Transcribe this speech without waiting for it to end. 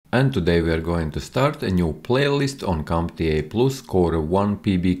and today we are going to start a new playlist on CompTIA A Core 1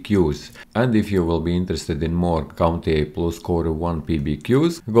 PBQs. And if you will be interested in more CompTIA A Core 1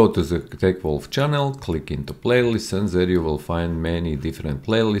 PBQs, go to the TechWolf channel, click into playlists, and there you will find many different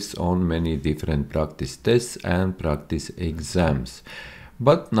playlists on many different practice tests and practice exams.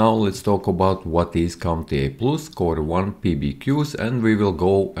 But now let's talk about what is CompTIA A Core 1 PBQs, and we will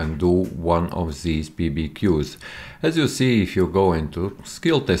go and do one of these PBQs. As you see, if you go into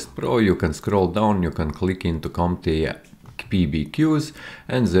Skill Test Pro, you can scroll down, you can click into CompTIA PBQs,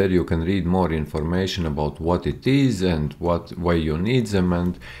 and there you can read more information about what it is and why you need them,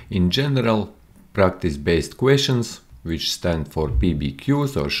 and in general, practice-based questions, which stand for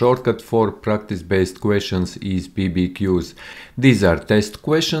PBQs, or shortcut for practice-based questions is PBQs. These are test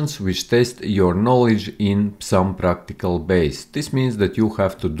questions which test your knowledge in some practical base. This means that you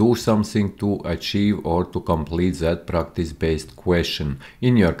have to do something to achieve or to complete that practice-based question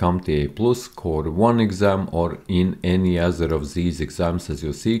in your CompTIA A Core 1 exam or in any other of these exams. As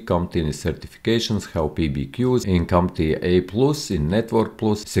you see, CompTIA certifications have PBQs in CompTIA A+, in Network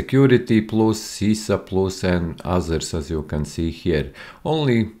Plus, Security Plus, CISA Plus, and others, as you can see here.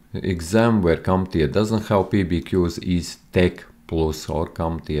 Only exam where CompTIA doesn't have PBQs is Tech Plus or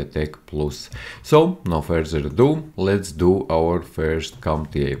CompTIA Tech Plus. So, no further ado, let's do our first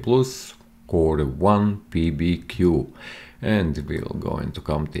CompTIA A Core 1 PBQ. And we'll go into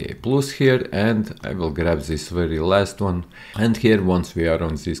CompTIA A here, and I will grab this very last one. And here, once we are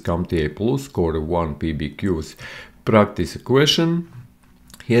on this CompTIA A Core 1 PBQs practice question,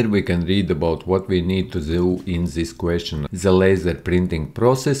 here we can read about what we need to do in this question. The laser printing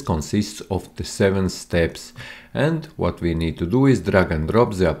process consists of the 7 steps, and what we need to do is drag and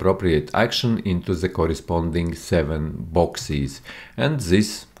drop the appropriate action into the corresponding 7 boxes. And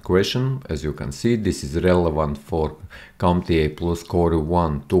this question, as you can see, this is relevant for CompTIA A Core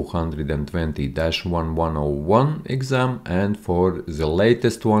 1 220-1101 exam, and for the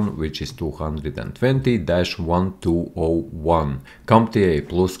latest one, which is 220-1201 CompTIA A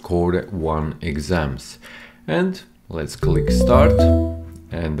Core 1 exams. And let's click start,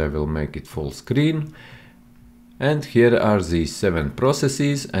 and I will make it full screen. And here are the 7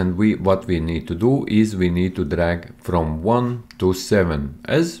 processes, and what we need to do is we need to drag from 1 to 7.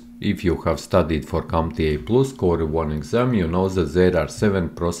 As if you have studied for CompTIA A Core 1 exam, you know that there are 7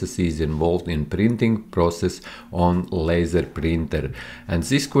 processes involved in printing process on laser printer. And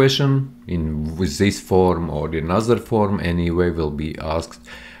this question, in this form or in other form anyway, will be asked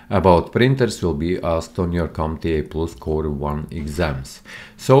about printers, will be asked on your CompTIA A Core 1 exams.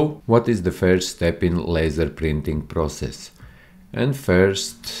 So, what is the first step in laser printing process? And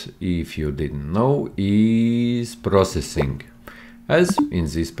first, if you didn't know, is processing. As in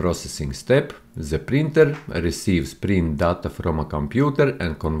this processing step, the printer receives print data from a computer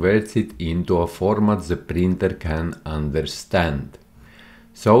and converts it into a format the printer can understand.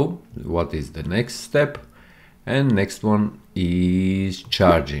 So, what is the next step? And next one is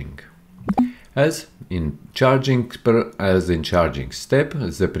charging. As in charging step,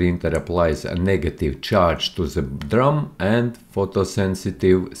 the printer applies a negative charge to the drum and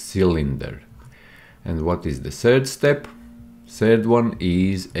photosensitive cylinder. And what is the third step? Third one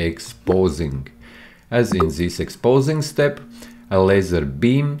is exposing. As in this exposing step, a laser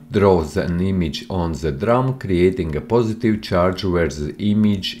beam draws an image on the drum, creating a positive charge where the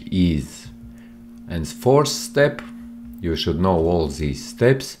image is. And fourth step, you should know all these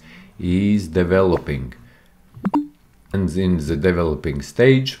steps, is developing. And in the developing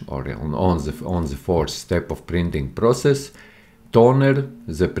stage, or on the fourth step of printing process, toner,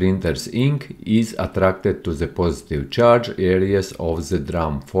 the printer's ink, is attracted to the positive charge areas of the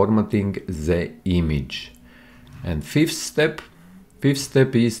drum, formatting the image. And fifth step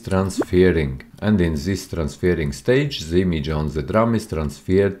is transferring. And in this transferring stage, the image on the drum is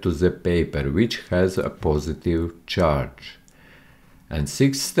transferred to the paper, which has a positive charge. And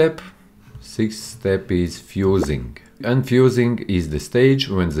sixth step is fusing. And fusing is the stage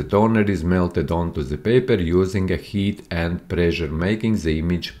when the toner is melted onto the paper using a heat and pressure, making the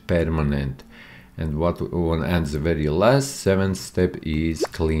image permanent. And the very last, 7th step is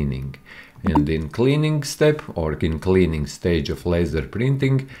cleaning. And in cleaning step, or in cleaning stage of laser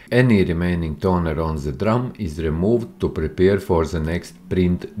printing, any remaining toner on the drum is removed to prepare for the next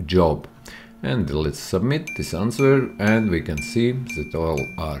print job. And let's submit this answer, and we can see that all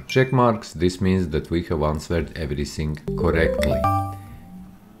are check marks. This means that we have answered everything correctly.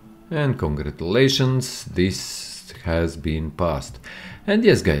 And congratulations, this has been passed. And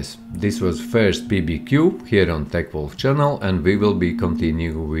yes guys, this was first PBQ here on TechWolf channel, and we will be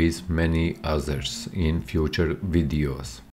continuing with many others in future videos.